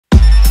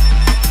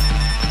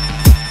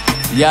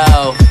Yo.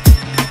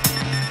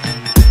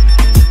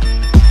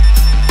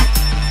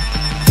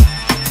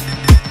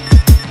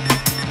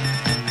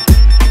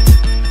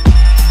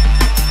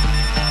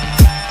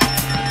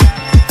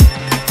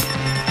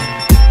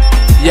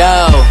 Yo.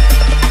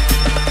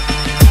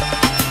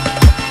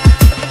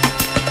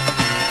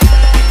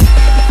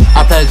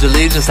 I pledge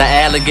allegiance to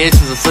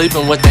allegations of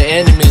sleeping with the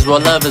enemies.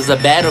 Well, love is a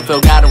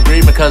battlefield, got them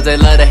grieving cause they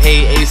love to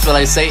hate. Ace feel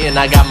like Satan,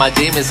 I got my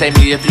demons. Hate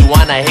me if you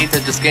want, I hate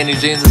that your skinny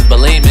jeans is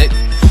bulimic.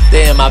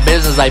 They in my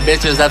business like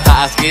bitches after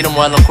I ski them.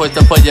 Well, I'm quick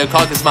to put your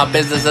carcass, my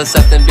business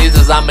accepting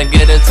visas. I'ma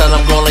get it till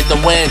I'm going like the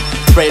wind.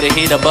 Spray the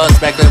heat, a buzz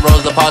back like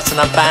Rosa Parks and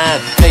I'm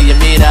fine. Pay your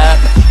meter.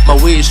 My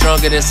weed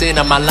stronger than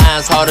Cena, my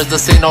lines hard as the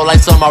casino.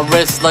 Lights on my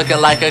wrist looking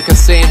like a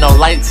casino.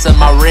 Lights in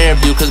my rear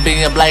view cause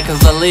being black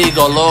is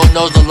illegal. Lord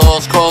knows the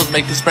Lord's calls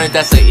make you sprint,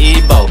 that's an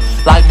Evo.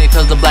 Like me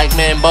cause the black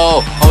man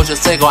bold. Ocean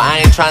single,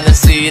 I ain't trying to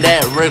see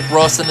that. Rick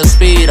Ross in the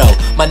Speedo.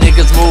 My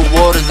niggas move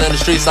waters in the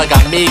streets like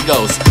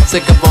amigos.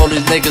 Sick of all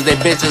these niggas, they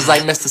bitches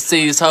like Mr.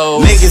 C's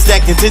hoes. Niggas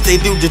that content they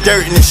do the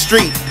dirt in the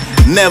street.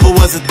 Never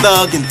was a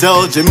thug,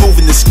 indulge and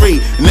moving discreet.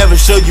 Never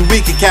show you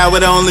weak, a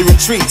coward only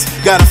retreats.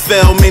 Gotta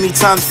fail many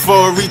times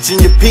before reaching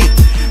your peak.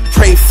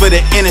 Pray for the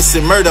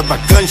innocent, murder by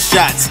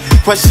gunshots.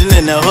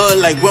 Questioning the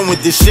hood like when would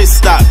this shit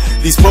stop?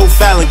 These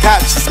profiling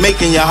cops just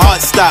making your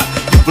heart stop.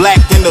 You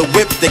black in the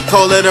whip, they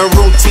call it a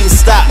routine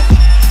stop.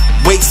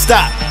 Wait,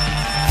 stop.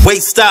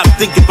 Wait, stop,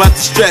 think about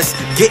the stress,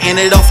 getting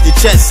it off your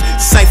chest.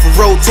 Cypher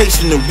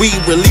rotation, the weed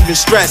relieving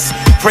stress.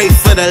 Pray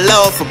for the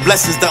love, for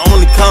blessings that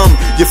only come.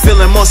 You're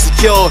feeling more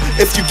secure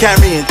if you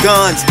carrying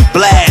guns.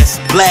 Blast,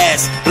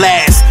 blast,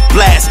 blast,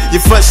 blast. Your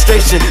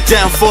frustration,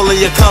 downfall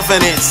in your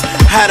confidence.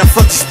 How the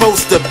fuck you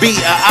supposed to be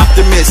an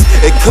optimist?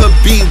 It could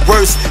be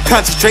worse,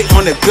 concentrate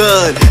on the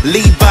good.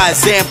 Lead by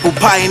example,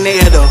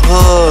 pioneer the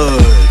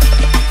hood.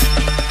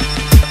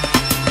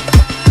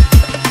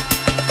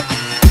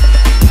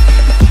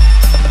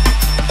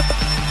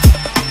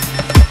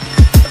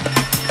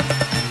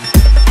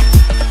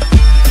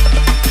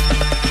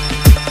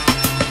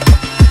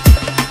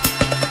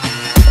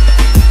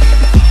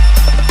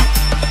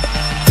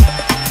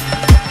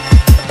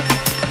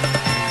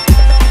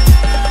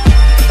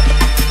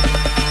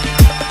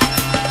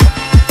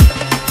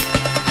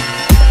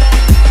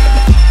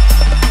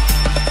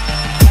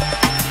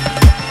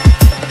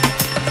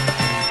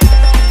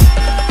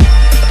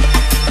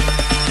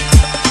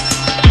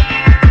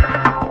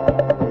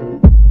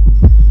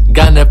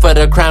 For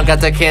the crown,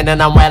 got the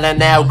cannon, I'm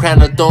wildin' out.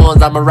 Crown of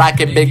thorns, I'm a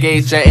rocket, big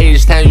H and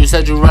H-Town. You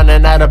said you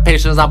running out of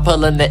patience, I'm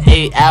pulling the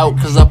 8 out.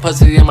 Cause a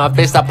pussy in my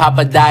face, I pop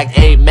a Doc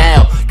 8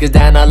 mile. Get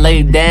down, I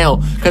lay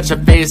down, cut your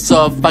face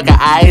off, fuck a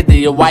either.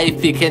 Your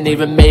wifey can't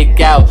even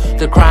make out.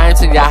 The crime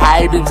to your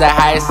high beams at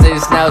high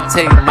stakes. Now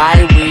take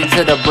my weed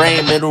to the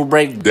brain, it'll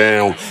break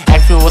down.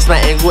 Ask me what's my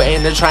angle,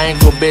 ain't a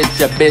triangle,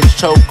 bitch. Your bitch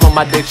choke on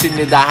my dick, she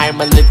need the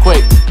Heimlich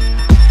quick.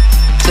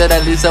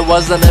 At least it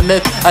wasn't a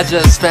myth. I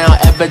just found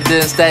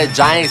evidence that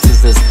giants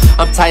exist.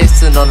 I'm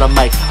Tyson on the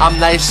mic, I'm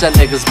nice, that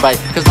niggas bite.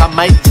 Cause I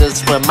might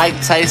just win Mike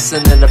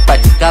Tyson in the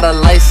fight. Got a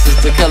license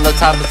to kill a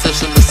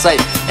competition to sight.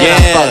 And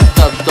I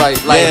fucked up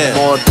like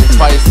more than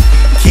twice.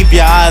 Keep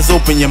your eyes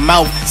open, your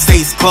mouth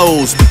stays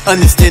closed.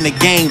 Understand the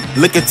game,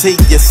 look into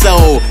your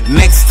soul.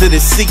 Next to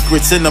the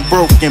secrets and the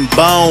broken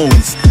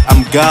bones.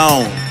 I'm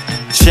gone,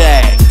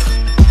 check.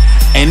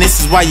 And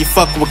this is why you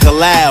fuck with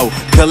Kalaou.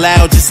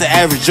 Kalaou just an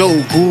average Joe,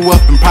 grew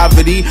up in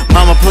poverty.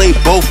 Mama played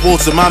both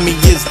roles, and mommy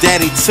is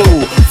daddy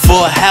too.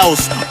 Full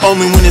house,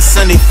 only when it's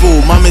Sunday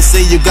food. Mama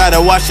say you gotta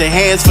wash your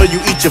hands before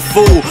you eat your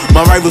food.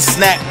 My rival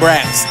snack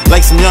raps,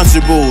 like some youngster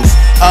bulls.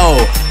 Oh,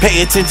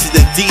 pay attention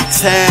to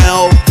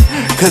detail,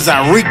 cause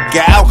I reek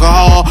of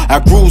alcohol.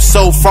 I grew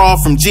so far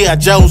from G.I.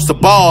 Joe's to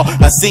ball.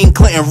 I seen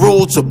Clinton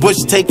rule to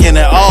Bush taking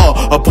it all.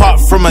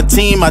 Apart from a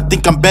team, I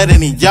think I'm better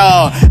than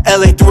y'all.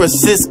 LA threw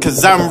assists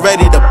cause I'm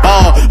ready to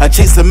ball. I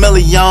chase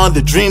Amilion,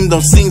 the dream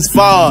don't seem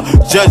far.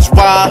 Judge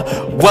why?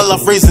 Well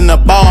off raising the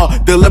bar.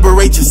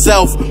 Deliberate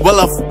yourself, well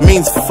off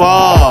means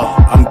far.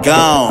 I'm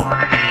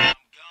gone.